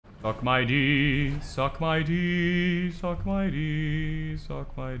Suck my D, suck my D, suck my D,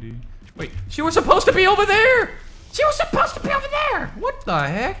 suck my D. Wait, she was supposed to be over there! She was supposed to be over there! What the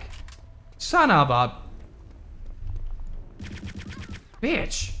heck? Son of a...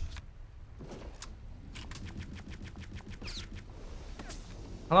 bitch.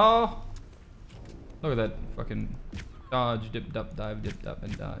 Hello? Look at that fucking dodge, dip, dup, dive, dip, dup,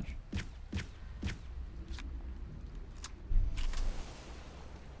 and dodge.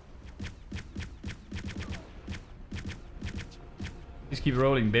 Just keep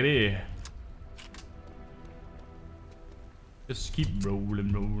rolling, baby. Just keep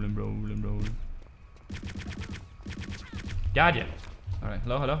rolling, rolling, rolling, rolling. Got ya. Alright,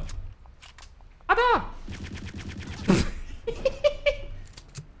 hello, hello. Ada!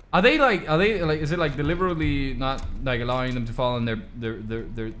 Are they like, is it like deliberately not like allowing them to fall on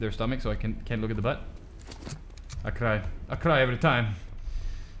their stomach so I can't look at the butt? I cry every time.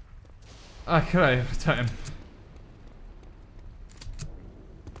 I cry every time.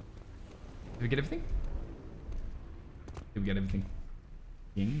 Did we get everything? Did we get everything?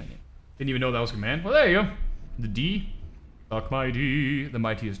 Didn't even know that was a command. Well, there you go. The D. Suck my D. The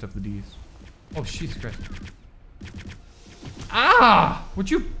mightiest of the Ds. Oh, Jesus Christ. Ah! Would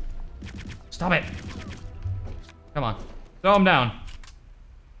you... stop it. Come on. Throw him down.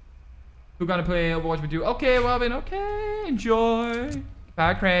 Who gonna play Overwatch with you? Okay, Robin. Okay. Enjoy.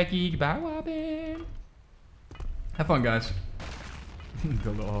 Goodbye, Cracky. Goodbye, Robin. Have fun, guys.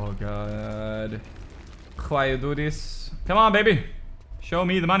 Oh, God. Why you do this? Come on, baby. Show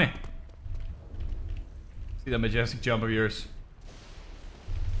me the money. See that majestic jump of yours.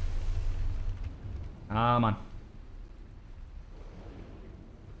 Come on.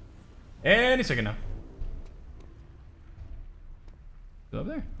 Any second now. Still up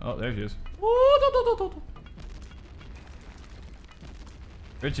there? Oh, there she is.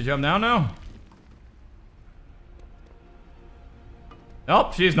 Did she jump down now?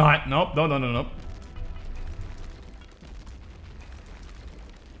 Nope, she's not. Nope, no.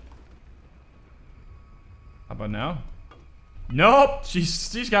 How about now? Nope,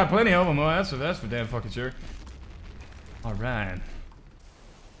 she's got plenty of them. Oh, that's for damn fucking sure. All right.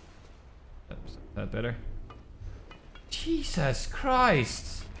 That better? Jesus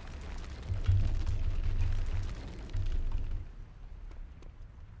Christ!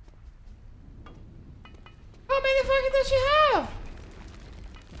 How many fucking does she have?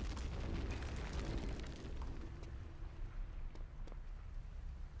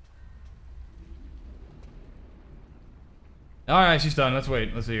 Alright, she's done. Let's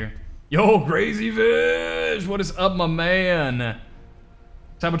wait. Let's see her. Yo, Crazy Fish! What is up, my man?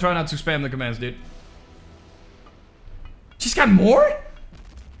 Cyber, try not to spam the commands, dude. She's got more?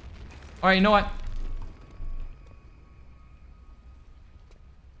 Alright, you know what?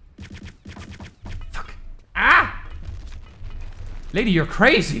 Fuck. Ah! Lady, you're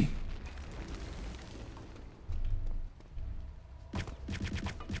crazy.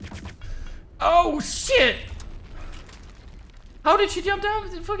 Oh, shit! How did she jump down?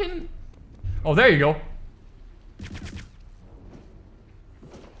 Fucking... oh, there you go.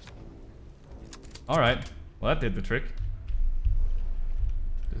 Alright. Well, that did the trick.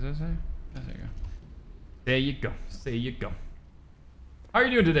 Does that say? There you go. There you go. There you go. How are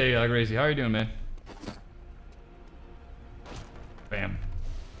you doing today, Gracie? How are you doing, man? Bam.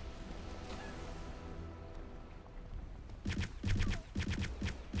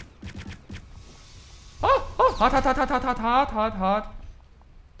 Hot.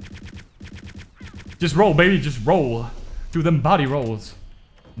 Just roll, baby. Just roll. Do them body rolls.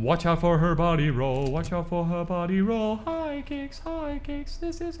 Watch out for her body roll. Watch out for her body roll. High kicks, high kicks.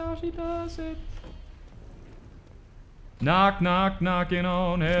 This is how she does it. Knock, knock, knocking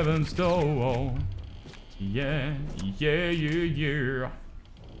on heaven's door. Yeah.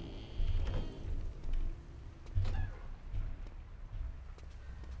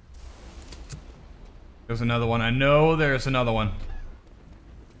 There's another one. I know there's another one.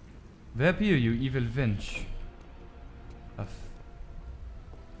 Where be you evil wench?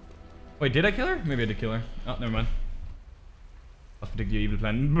 Wait, did I kill her? Maybe I did kill her. Oh, never mind. Let's predict your evil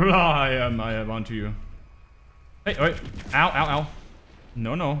plan. Blah, I am onto you. Hey, wait. Ow.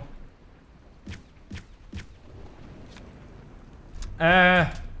 No.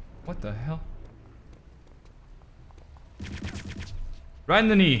 What the hell? Right in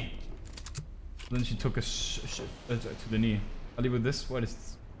the knee. Then she took a to the knee. I'll leave with this. What is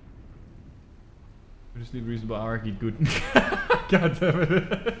this? Just leave reasonable hierarchy. Good. God damn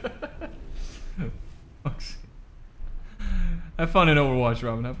it. Fuck's sake. Have fun in Overwatch,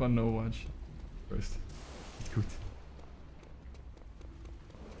 Robin. Have fun in Overwatch. First. It's good.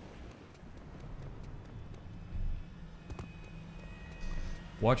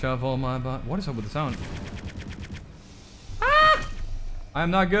 Watch out for my body. What is up with the sound? Ah! I am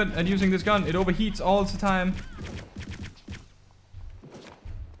not good at using this gun. It overheats all the time.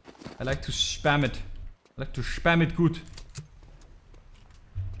 I like to spam it. I like to spam it good.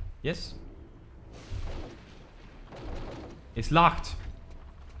 Yes. It's locked.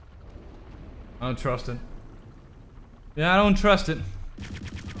 I don't trust it. Yeah, I don't trust it.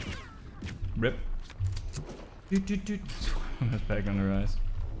 Rip. That's back on the rise.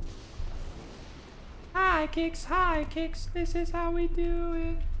 High kicks, this is how we do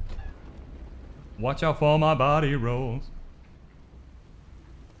it. Watch out for my body rolls.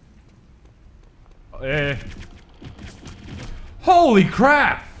 Eh. Holy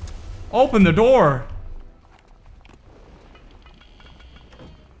crap! Open the door.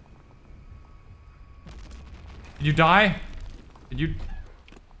 Did you die? Did you?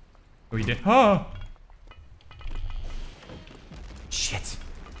 Oh, you did. Huh? Shit.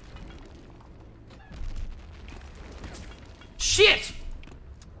 Shit!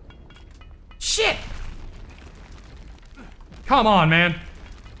 Shit! Come on, man.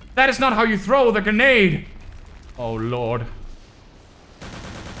 That is not how you throw the grenade. Oh, Lord.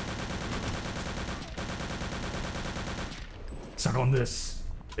 Suck on this,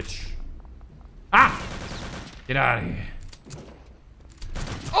 bitch. Ah! Get out of here.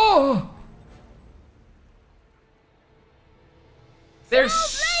 Oh! There's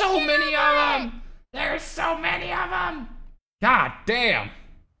so many of them! There's so many of them! God damn!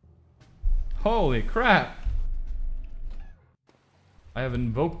 Holy crap! I have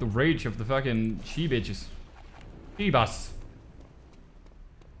invoked the rage of the fucking she-bitches. She-bus.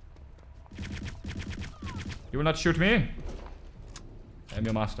 You will not shoot me. I am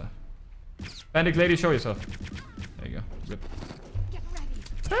your master. Bandit lady, show yourself. There you go. Rip. Get ready.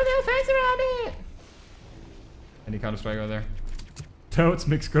 Throw their face around it! Any Counter-Strike over there? Totes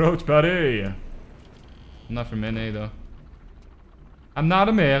mix crouch, buddy! I'm not from NA though. I'm not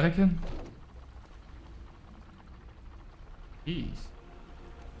American. Jeez.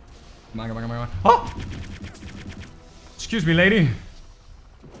 Come on, come on, come on, come on. Oh! Excuse me, lady.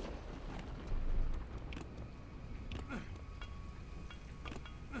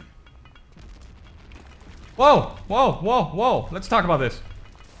 Whoa, whoa, whoa, whoa. Let's talk about this.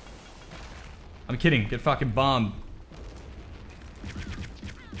 I'm kidding. Get fucking bombed.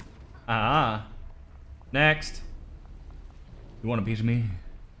 Ah. Next. You want a piece of me?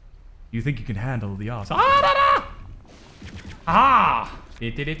 You think you can handle the odds? Ah, da, da! Ah!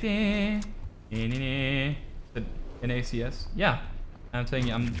 NACS? Yeah. I'm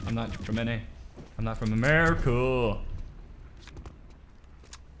saying I'm not from NA. I'm not from America.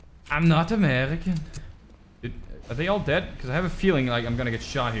 I'm not American. Are they all dead? Because I have a feeling like I'm gonna get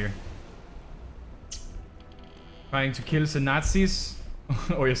shot here. Trying to kill the Nazis?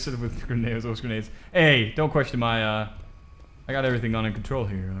 Oh, you're sitting with grenades, those grenades. Hey, don't question my, I got everything under control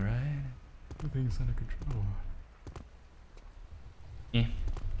here, alright? Everything's under control.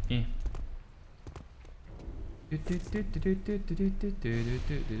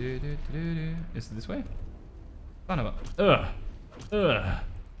 Is it this way? Son of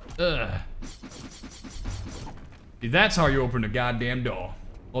a... See, that's how you open the goddamn door.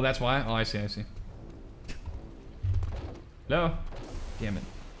 Oh, that's why? Oh, I see, I see. Hello? Damn it.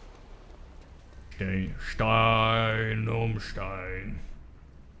 Stein, Stein.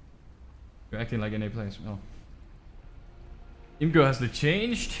 You're acting like NA players. Oh. Imgur, has it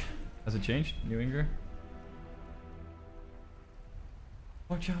changed? Has it changed? New Imgur?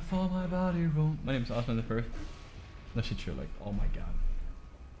 Watch out for my body roll. My name's Osman the First. No shit, you're like, oh my god.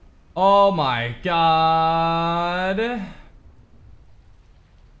 Oh my god.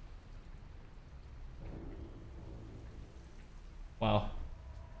 Wow.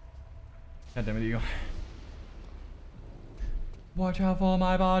 God damn it, you go. Watch out for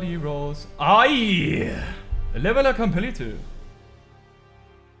my body rolls. Aye! Level completed.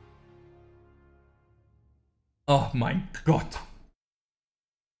 Oh my god.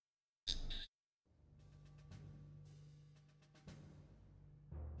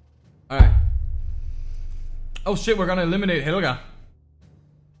 Alright. Oh shit, we're gonna eliminate Helga.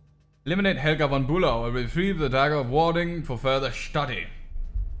 Eliminate Helga von Bulow and retrieve the dagger of warding for further study.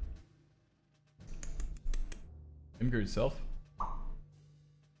 Imgur itself?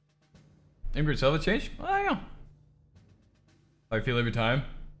 Imgur itself has changed? Oh, yeah. How I feel every time.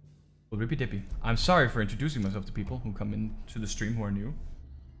 Well, rippy dippy. I'm sorry for introducing myself to people who come into the stream who are new.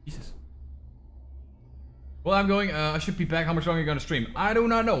 Jesus. Well, I'm going, I should be back. How much longer are you gonna stream? I do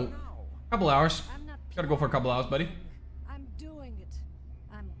not know. Couple hours. Gotta go for a couple hours, buddy. I'm doing it.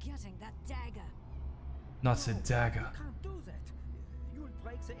 I'm getting that dagger. Not the dagger. You can't do that. You'll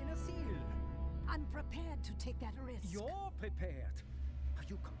break the inner seal. I'm prepared to take that risk. You're prepared. Are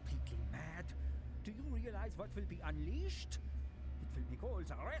you completely mad? Do you realize what will be unleashed? It will make all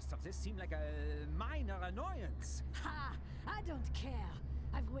the rest of this seem like a minor annoyance. Ha! I don't care.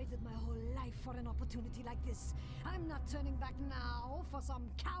 I've waited my whole life for an opportunity like this. I'm not turning back now for some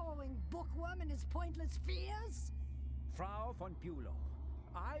cowering bookworm and his pointless fears. Frau von Bülow,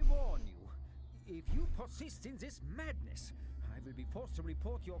 I warn you. If you persist in this madness, I will be forced to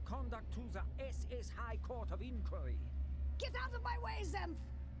report your conduct to the SS High Court of Inquiry. Get out of my way, Zemph!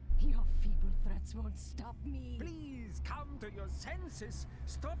 Your feeble threats won't stop me. Please come to your senses.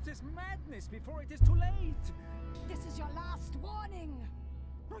 Stop this madness before it is too late. This is your last warning.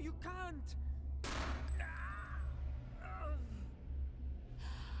 No, you can't.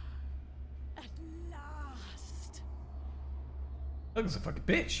 At last. Look, it's a fucking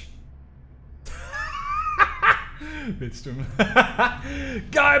bitch. Bitstrom.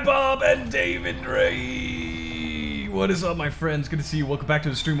 Guy Bob and David Ray. What is up, my friends? Good to see you. Welcome back to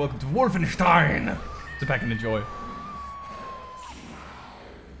the stream. Welcome to Wolfenstein. Sit back and enjoy.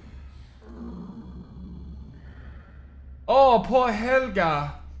 Oh, poor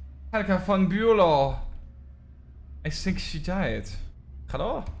Helga. Helga von Bülow. I think she died.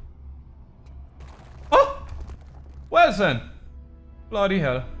 Hello? Oh! Well then. Bloody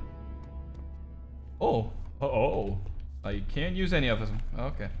hell. Oh. Oh. I can't use any of them.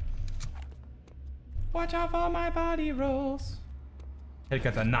 Okay. Watch out for my body rolls.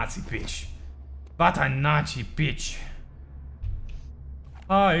 Helga the Nazi bitch. What a Nazi bitch.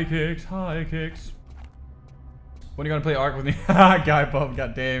 High kicks, high kicks. When are you gonna play Ark with me? Guy Bob,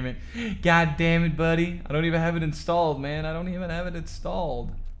 god damn it. God damn it, buddy. I don't even have it installed, man. I don't even have it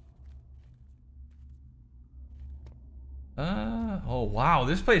installed. Oh wow,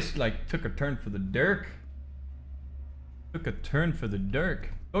 this place like took a turn for the dirk. Took a turn for the dirk.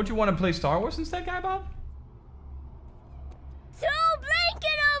 Don't you want to play Star Wars instead, Guy Bob? Throw a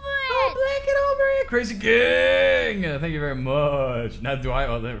blanket over it! Throw a blanket over it! Crazy King! Thank you very much. Now do I?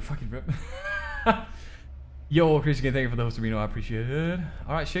 Oh, they're fucking rip. Yo, Crazy King, thank you for the host, Reno. I appreciate it.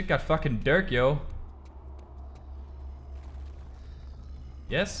 Alright, shit got fucking dirk, yo.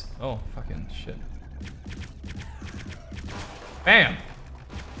 Yes? Oh, fucking shit. Bam!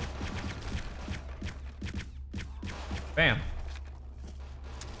 Bam.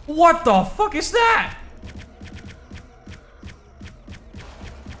 What the fuck is that?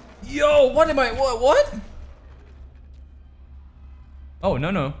 Yo, what am I, what? Oh,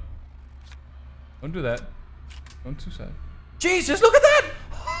 no, no. Don't do that. Don't too sad. Jesus, look at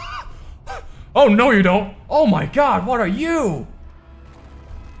that! Oh, no you don't. Oh my god, what are you?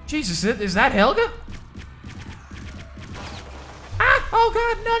 Jesus, is that Helga? Ah, oh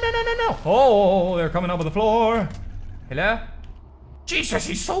god, no, no, no, no, no. Oh, they're coming up on the floor. Hello? Jesus,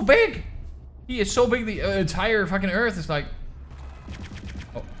 he's so big! He is so big, the entire fucking earth is like...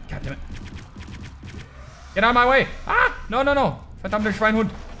 Oh, god damn it. Get out of my way! Ah! No, no, no! Verdammter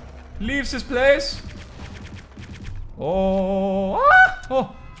Schweinhund! Leaves this place! Oh! Ah!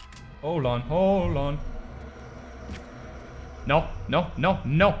 Oh! Hold on, hold on. No, no, no,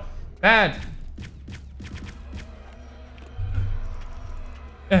 no! Bad!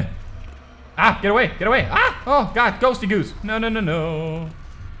 Ah, get away, get away. Ah, oh god, ghosty goose. No, no, no, no.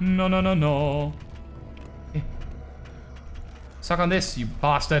 No, no, no, no. Suck on this, you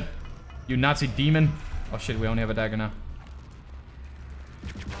bastard. You Nazi demon. Oh shit, we only have a dagger now.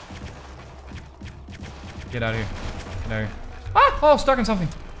 Get out of here. Get out of here. Ah, oh, stuck in something.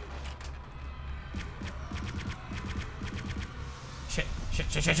 Shit, shit,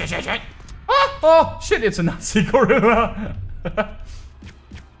 shit, shit, shit, shit, shit. Ah, oh, shit, it's a Nazi gorilla.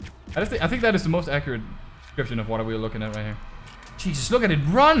 I think that is the most accurate description of what we were looking at right here. Jesus, look at it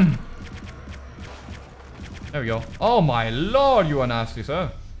run! There we go. Oh my lord, you are nasty, sir.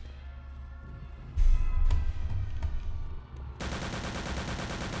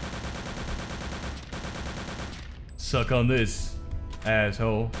 Suck on this,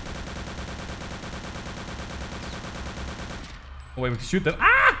 asshole. Oh wait, we can shoot them.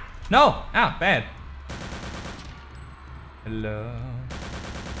 Ah! No! Ah, bad. Hello.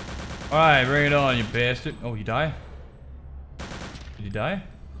 Alright, bring it on, you bastard. Oh, you die? Did you die?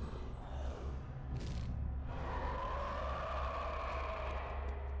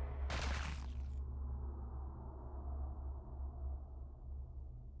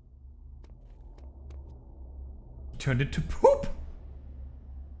 He turned into poop?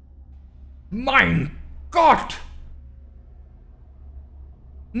 Mein Gott!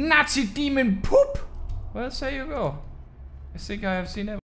 Nazi demon poop! Well, there you go. I think I have seen it.